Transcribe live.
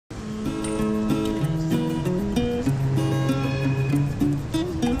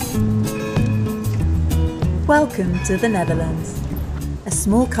Welcome to the Netherlands, a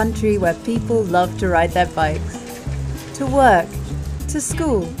small country where people love to ride their bikes. To work, to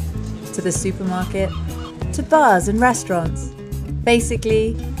school, to the supermarket, to bars and restaurants,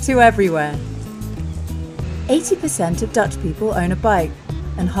 basically to everywhere. 80% of Dutch people own a bike,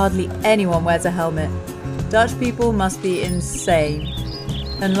 and hardly anyone wears a helmet. Dutch people must be insane.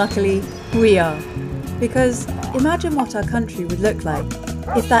 And luckily, we are. Because imagine what our country would look like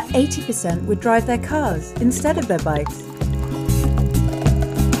if that 80% would drive their cars instead of their bikes.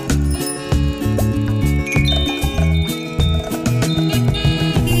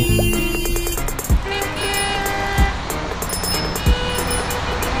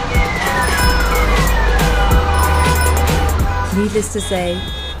 Needless to say,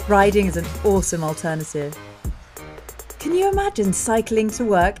 riding is an awesome alternative. Can you imagine cycling to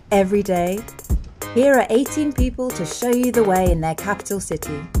work every day? Here are 18 people to show you the way in their capital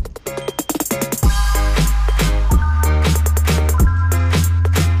city.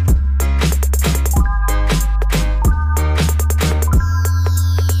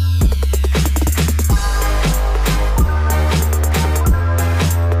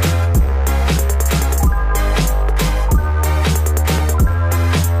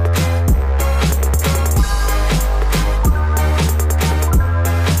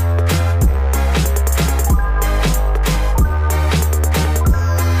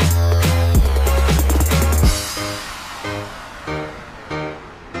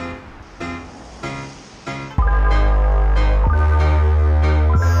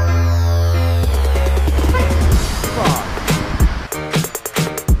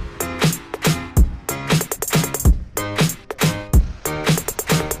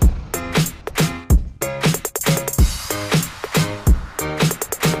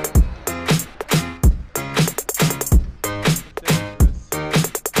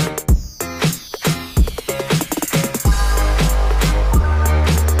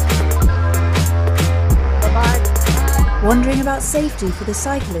 Wondering about safety for the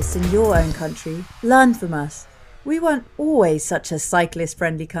cyclists in your own country? Learn from us. We weren't always such a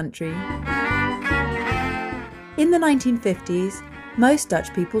cyclist-friendly country. In the 1950s, most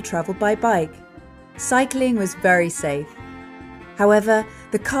Dutch people travelled by bike. Cycling was very safe. However,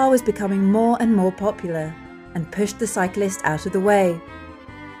 the car was becoming more and more popular and pushed the cyclist out of the way.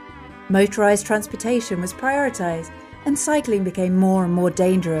 Motorised transportation was prioritised and cycling became more and more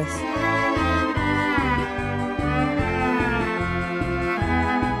dangerous.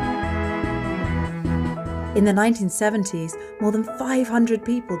 In the 1970s, more than 500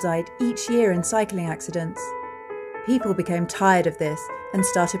 people died each year in cycling accidents. People became tired of this and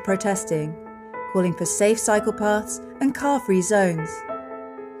started protesting, calling for safe cycle paths and car-free zones.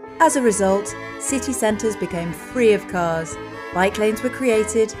 As a result, city centres became free of cars, bike lanes were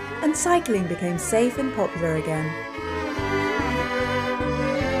created, and cycling became safe and popular again.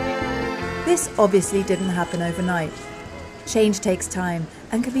 This obviously didn't happen overnight. Change takes time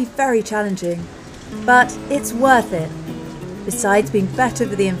and can be very challenging. But it's worth it. Besides being better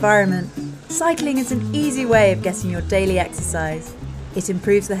for the environment, cycling is an easy way of getting your daily exercise. It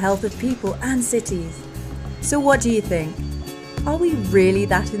improves the health of people and cities. So what do you think? Are we really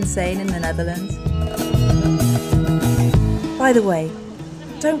that insane in the Netherlands? By the way,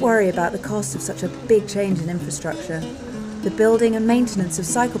 don't worry about the cost of such a big change in infrastructure. The building and maintenance of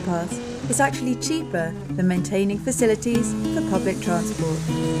cycle paths is actually cheaper than maintaining facilities for public transport.